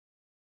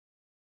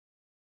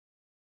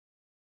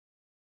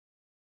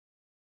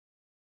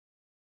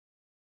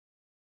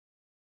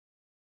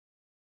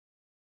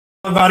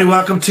Everybody,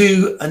 welcome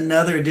to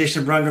another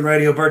edition of Rundgren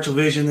Radio Virtual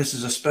Vision. This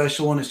is a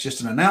special one. It's just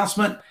an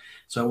announcement,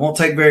 so it won't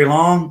take very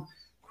long.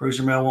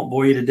 Cruiser Mail won't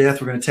bore you to death.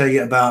 We're going to tell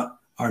you about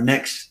our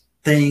next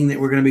thing that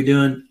we're going to be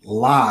doing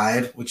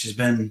live, which has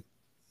been,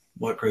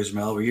 what, Cruiser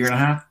Mail, over a year and a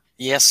half?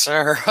 Yes,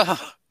 sir.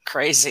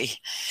 Crazy.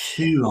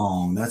 Too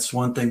long. That's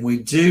one thing we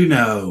do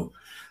know.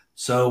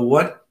 So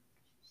what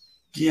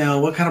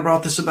kind of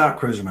brought this about,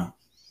 Cruiser Mail?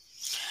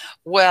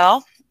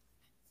 Well,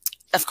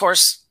 of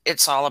course,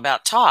 it's all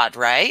about Todd,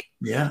 right?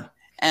 Yeah.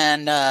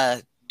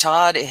 And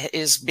Todd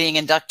is being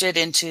inducted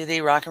into the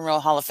Rock and Roll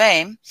Hall of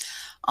Fame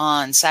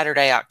on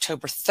Saturday,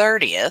 October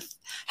 30th.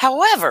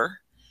 However,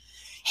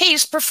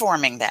 he's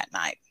performing that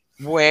night.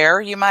 Where,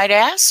 you might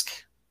ask?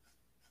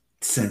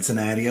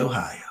 Cincinnati,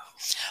 Ohio.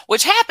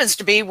 Which happens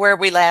to be where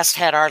we last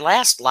had our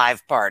last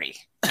live party.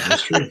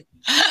 That's true.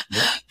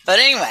 Yep. But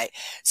anyway,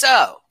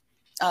 so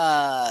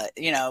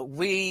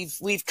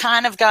we've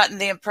kind of gotten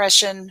the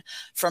impression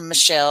from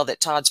Michelle that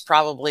Todd's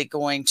probably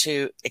going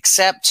to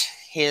accept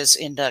his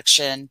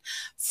induction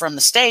from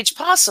the stage,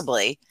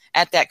 possibly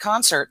at that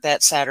concert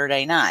that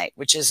Saturday night,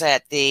 which is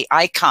at the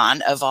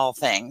Icon of all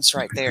things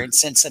right there in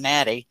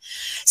Cincinnati.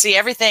 See,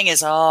 everything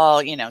is all,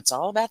 it's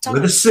all about Todd.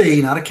 With a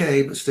C, not a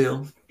K, but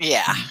still.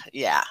 Yeah,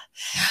 yeah.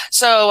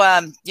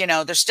 So,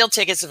 there's still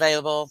tickets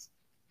available.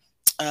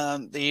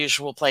 The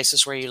usual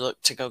places where you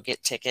look to go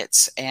get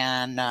tickets.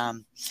 And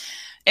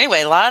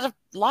anyway, a lot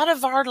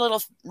of our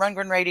little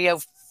Rundgren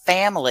Radio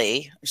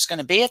family is going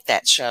to be at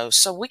that show.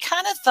 So we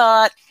kind of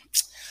thought,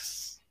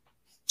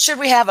 should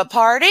we have a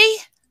party?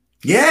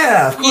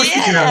 Yeah, of course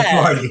we can have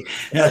a party.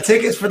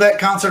 Tickets for that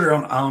concert are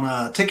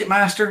on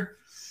Ticketmaster.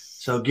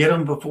 So get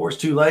them before it's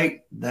too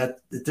late.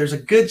 There's a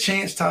good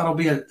chance Todd will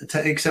be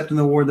accepting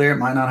the award there. It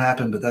might not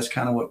happen, but that's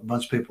kind of what a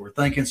bunch of people were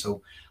thinking.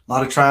 So a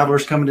lot of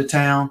travelers coming to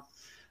town.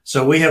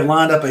 So we have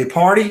lined up a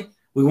party.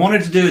 We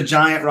wanted to do a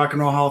giant Rock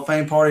and Roll Hall of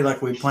Fame party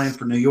like we planned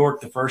for New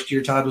York the first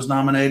year Todd was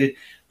nominated,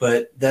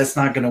 but that's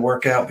not going to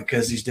work out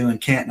because he's doing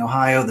Canton,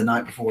 Ohio the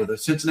night before the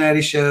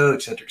Cincinnati show,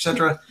 et cetera, et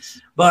cetera.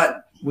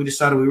 But we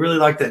decided we really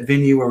liked that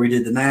venue where we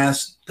did the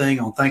Nazz thing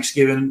on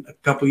Thanksgiving a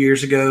couple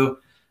years ago.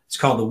 It's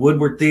called the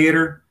Woodward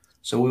Theater.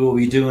 So we will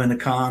be doing the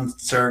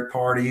concert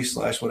party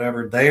 /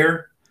 whatever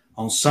there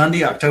on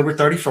Sunday, October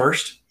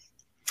 31st.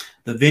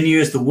 The venue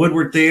is the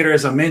Woodward Theater,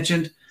 as I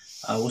mentioned.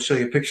 We'll show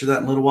you a picture of that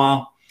in a little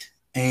while.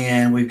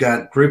 And we've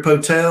got group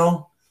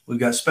hotel. We've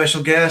got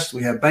special guests.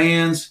 We have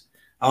bands,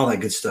 all that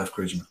good stuff,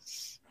 Cruiser.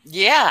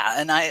 Yeah,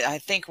 and I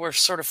think we're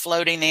sort of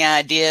floating the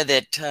idea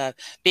that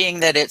being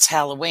that it's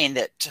Halloween,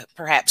 that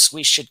perhaps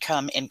we should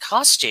come in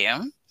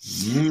costume.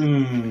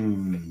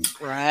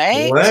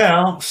 Right?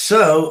 Well,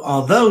 so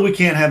although we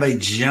can't have a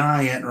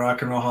giant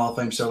Rock and Roll Hall of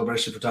Fame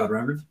celebration for Todd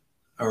Rundgren,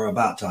 or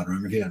about Todd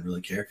Rundgren, he doesn't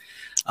really care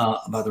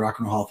about the Rock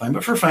and Roll Hall of Fame,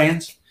 but for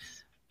fans,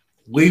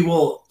 we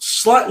will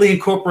slightly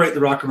incorporate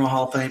the Rock and Roll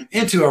Hall of Fame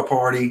into our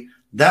party.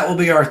 That will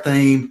be our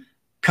theme.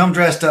 Come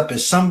dressed up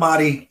as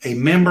somebody, a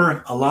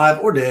member, alive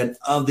or dead,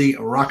 of the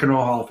Rock and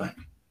Roll Hall of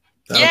Fame.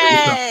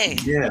 Yay!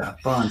 Yeah,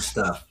 fun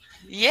stuff.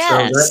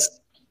 Yes. So that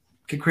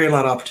could create a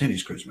lot of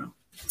opportunities, Cruiser Mail.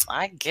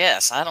 I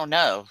guess. I don't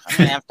know. I'm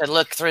going to have to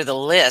look through the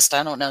list.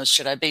 I don't know.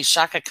 Should I be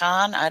Shaka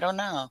Khan? I don't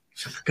know.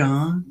 Shaka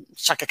Khan?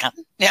 Shaka Khan.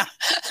 Yeah.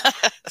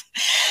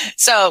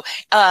 So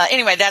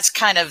anyway, that's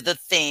kind of the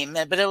theme.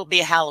 But it'll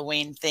be a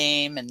Halloween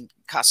theme and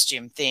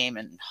costume theme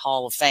and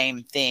Hall of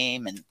Fame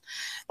theme. And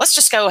let's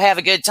just go have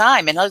a good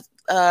time.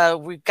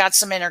 And we've got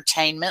some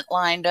entertainment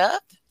lined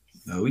up.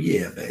 Oh,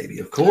 yeah, baby.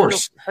 Of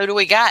course. Who do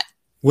we got?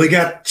 We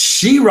got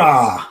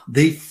She-Ra,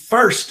 the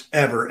first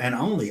ever and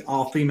only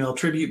all-female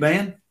tribute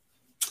band.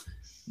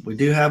 We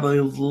do have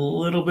a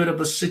little bit of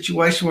a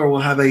situation where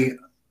we'll have a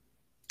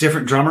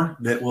different drummer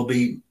that will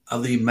be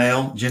of the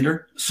male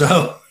gender.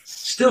 So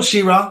still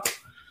She-Ra,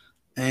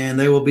 and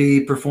they will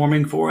be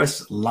performing for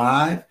us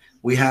live.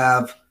 We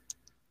have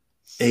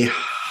a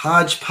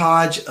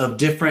hodgepodge of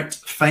different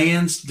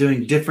fans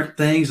doing different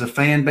things, a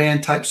fan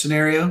band type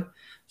scenario.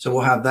 So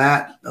we'll have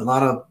that, a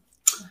lot of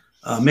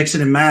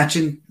mixing and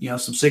matching,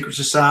 some secret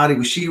society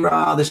with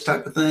She-Ra, this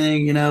type of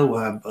thing. We'll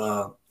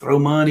have Throw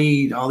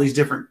Money, all these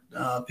different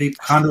people,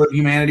 Conduit of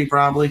Humanity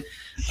probably.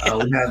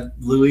 We have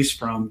Luis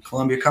from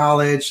Columbia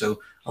College.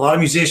 So a lot of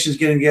musicians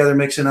getting together,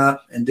 mixing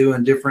up and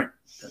doing different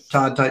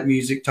Todd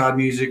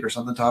music or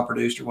something Todd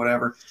produced or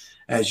whatever,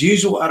 as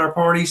usual at our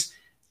parties.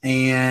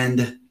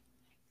 And,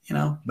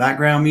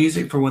 background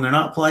music for when they're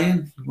not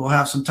playing. We'll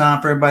have some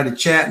time for everybody to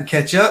chat and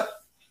catch up.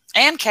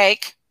 And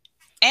cake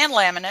and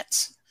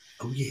laminates.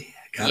 Oh, yeah.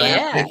 Gotta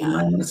have cake and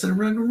laminates at a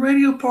Rundgren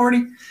Radio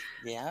party.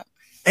 Yeah.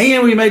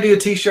 And we may do a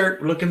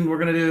T-shirt. We're going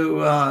to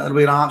do, it'll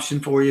be an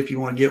option for you if you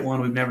want to get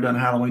one. We've never done a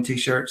Halloween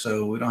T-shirt,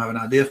 so we don't have an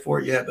idea for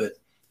it yet, but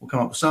we'll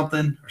come up with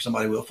something, or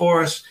somebody will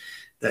for us.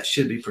 That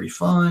should be pretty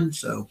fun.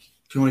 So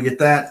if you want to get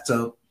that.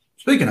 So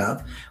speaking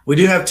of, we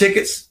do have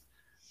tickets.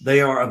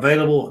 They are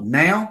available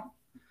now.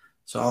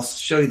 So I'll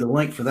show you the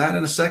link for that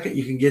in a second.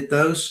 You can get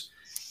those.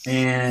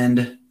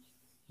 And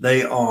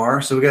they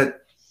are, so we got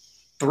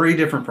 3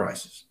 different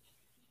prices.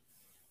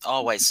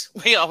 Always.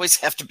 We always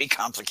have to be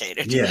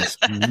complicated. Yes.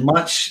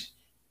 Much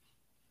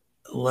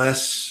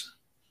less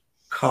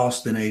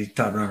cost than a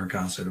Todd Rundgren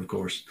concert, of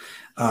course.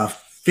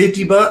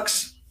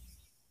 $50,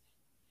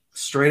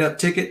 straight up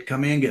ticket.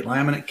 Come in, get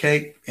laminate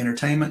cake,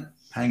 entertainment,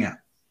 hang out.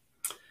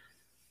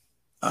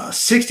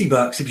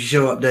 $60 if you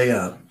show up day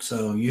of.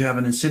 So you have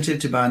an incentive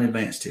to buy an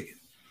advance ticket.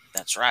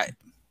 That's right.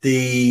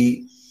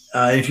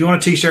 If you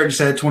want a T-shirt,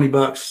 just add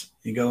 $20.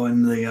 You go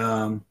in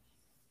the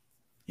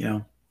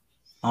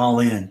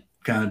all in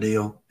kind of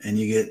deal, and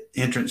you get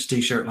entrance,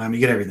 T-shirt, lime. You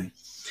get everything.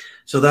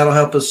 So that'll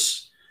help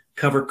us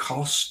cover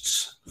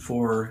costs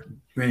for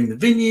renting the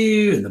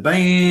venue and the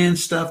band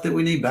stuff that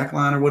we need,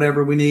 backline or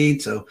whatever we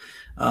need. So,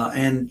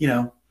 and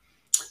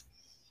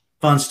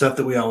fun stuff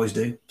that we always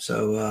do.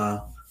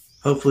 So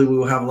hopefully we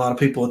will have a lot of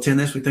people attend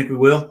this. We think we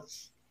will.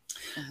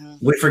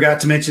 We forgot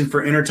to mention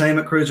for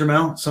entertainment, Cruiser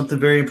Mel, something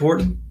very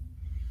important.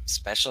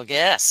 Special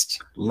guest.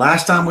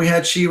 Last time we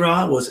had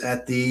She-Ra was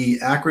at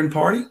the Akron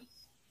party,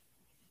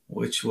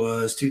 which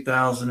was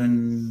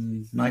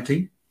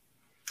 2019.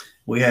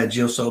 We had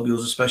Jill Sobel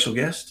as a special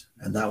guest,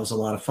 and that was a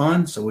lot of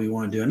fun. So we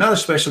want to do another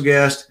special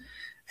guest.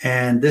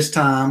 And this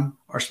time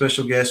our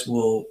special guest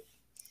will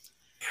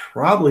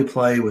probably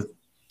play with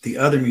the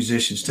other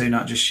musicians too,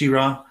 not just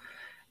She-Ra.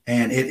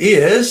 And it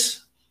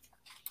is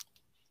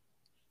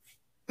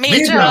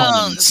Mia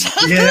Jones.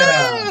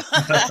 Yeah.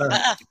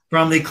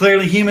 From the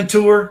Clearly Human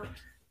tour.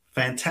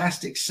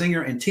 Fantastic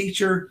singer and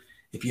teacher.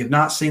 If you have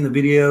not seen the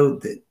video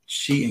that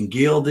she and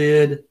Gil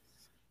did,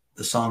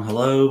 the song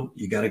Hello,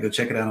 you got to go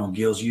check it out on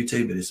Gil's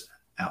YouTube. It is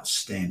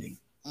outstanding.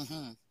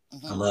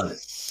 I love it.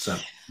 So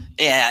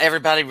yeah,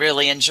 everybody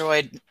really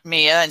enjoyed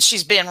Mia, and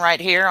she's been right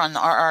here on the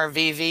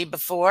RRVV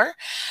before.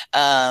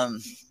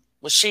 Was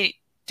she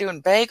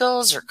doing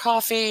bagels or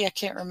coffee? I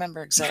can't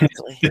remember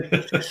exactly.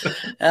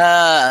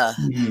 But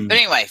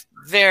anyway,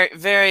 very,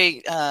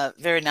 very,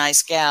 very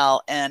nice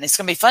gal, and it's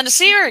going to be fun to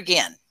see her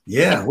again.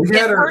 Yeah, we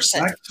had her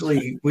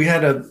actually. We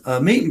had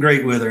a meet and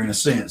greet with her in a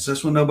sense.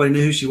 That's when nobody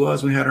knew who she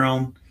was. We had her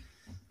on.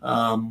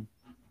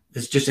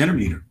 It's just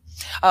interviewed her.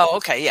 Oh,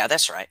 okay. Yeah,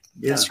 that's right.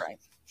 Yeah, that's right.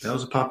 That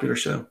was a popular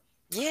show.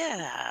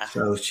 Yeah.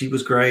 So she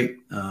was great.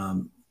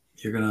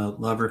 You're gonna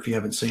love her if you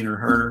haven't seen her or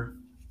heard her.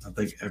 I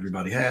think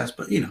everybody has,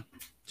 but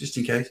just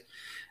in case.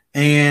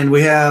 And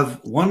we have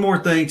one more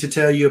thing to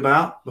tell you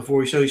about before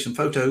we show you some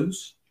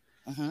photos.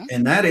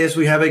 And that is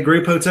we have a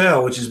group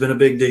hotel, which has been a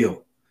big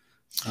deal.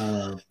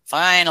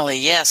 Finally.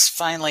 Yes.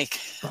 Finally.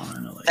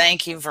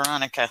 Thank you,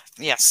 Veronica.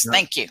 Yes. Yep.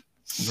 Thank you.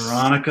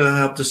 Veronica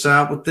helped us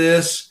out with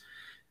this.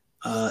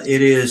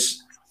 It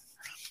is,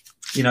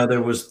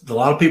 there was a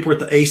lot of people at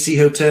the AC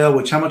hotel,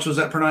 which how much was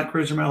that per night,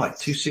 Cruiser Mel? Like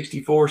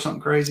 $264 or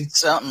something crazy?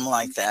 Something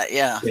like that.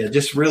 Yeah. Yeah.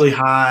 Just really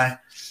high.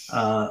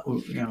 It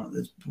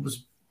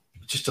was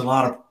just a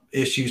lot of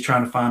issues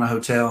trying to find a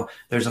hotel.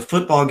 There's a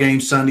football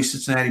game Sunday,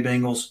 Cincinnati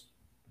Bengals.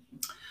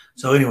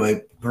 So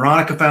anyway,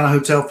 Veronica found a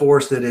hotel for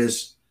us that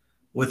is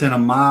within a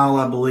mile,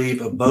 I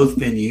believe, of both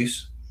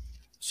venues.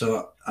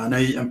 So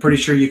I'm pretty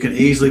sure you can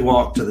easily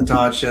walk to the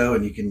Todd show,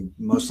 and you can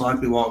most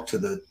likely walk to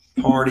the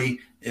party.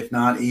 If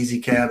not, easy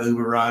cab,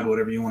 Uber ride,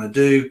 whatever you want to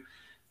do,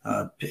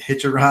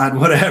 hitch a ride,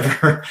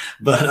 whatever.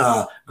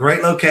 But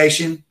great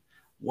location.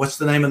 What's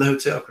the name of the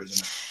hotel,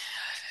 Cruiser?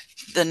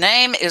 The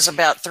name is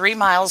about 3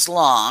 miles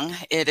long.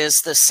 It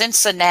is the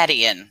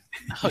Cincinnatian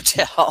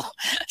Hotel.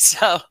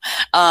 So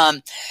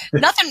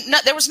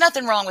there was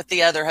nothing wrong with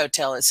the other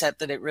hotel except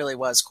that it really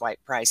was quite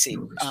pricey.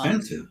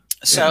 Expensive.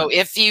 So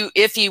if you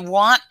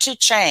want to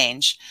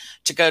change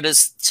to go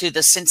to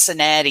the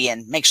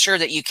Cincinnatian, make sure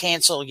that you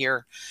cancel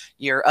your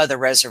other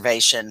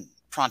reservation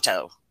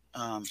pronto.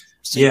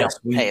 So you don't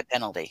pay a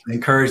penalty.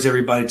 Encourage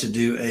everybody to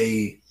do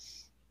a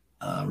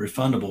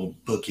refundable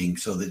booking,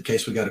 so that in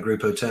case we got a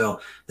group hotel,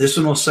 this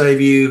one will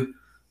save you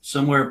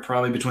somewhere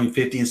probably between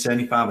 $50 and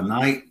 $75 a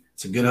night.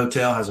 It's a good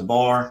hotel, has a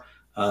bar.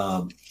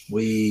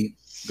 We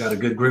got a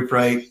good group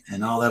rate,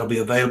 and all that'll be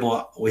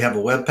available. We have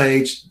a web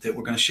page that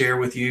we're going to share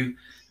with you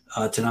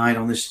tonight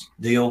on this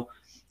deal,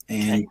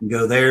 and you can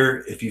go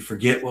there if you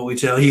forget what we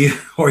tell you,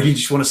 or you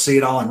just want to see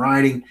it all in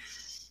writing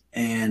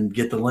and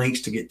get the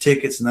links to get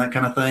tickets and that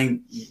kind of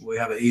thing. We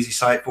have an easy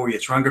site for you.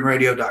 It's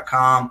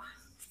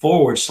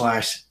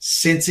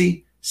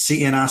rundgrenradio.com/Cincy,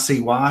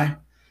 CNICY.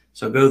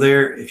 So go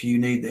there if you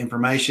need the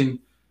information.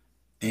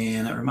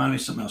 And that reminded me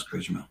of something else,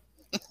 Cruiser Mel.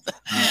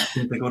 I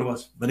didn't think what it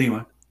was. But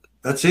anyway,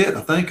 that's it.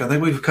 I think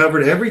we've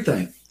covered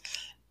everything.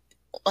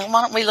 Well,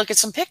 why don't we look at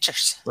some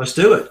pictures? Let's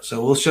do it.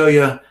 So we'll show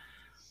you a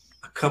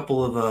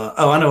couple of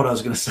I know what I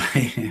was going to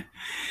say.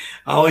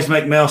 I always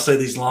make Mel say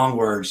these long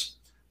words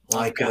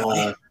like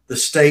the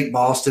state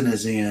Boston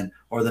is in,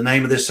 or the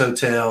name of this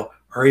hotel,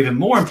 or even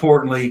more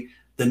importantly,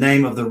 the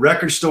name of the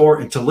record store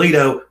in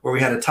Toledo where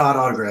we had a Todd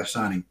autograph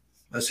signing.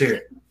 Let's hear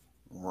it.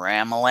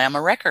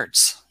 Ramalama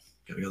Records.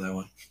 Gotta go that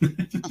way.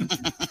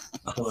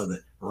 I love it.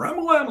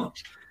 Ramalama.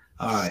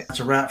 All right. That's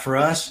a wrap for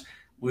us.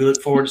 We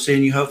look forward to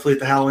seeing you hopefully at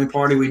the Halloween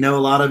party. We know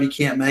a lot of you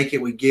can't make it.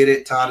 We get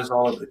it. Todd is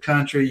all over the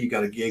country. You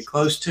got a gig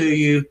close to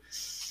you.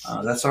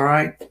 That's all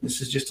right.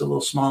 This is just a little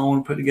small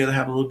one put together,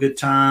 have a little good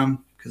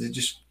time because it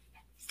just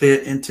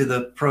fit into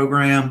the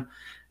program.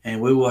 And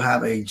we will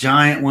have a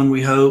giant one,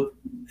 we hope,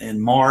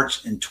 in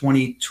March in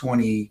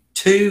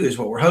 2022 is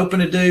what we're hoping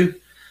to do.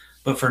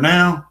 But for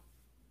now,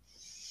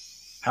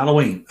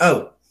 Halloween.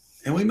 Oh,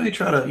 and we may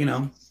try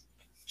to,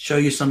 show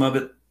you some of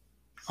it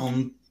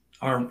on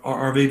our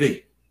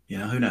RVV.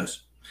 Who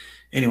knows?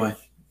 Anyway,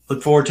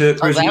 look forward to it.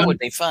 Oh, that would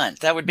be fun.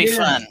 That would be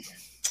fun.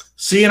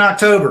 See you in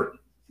October.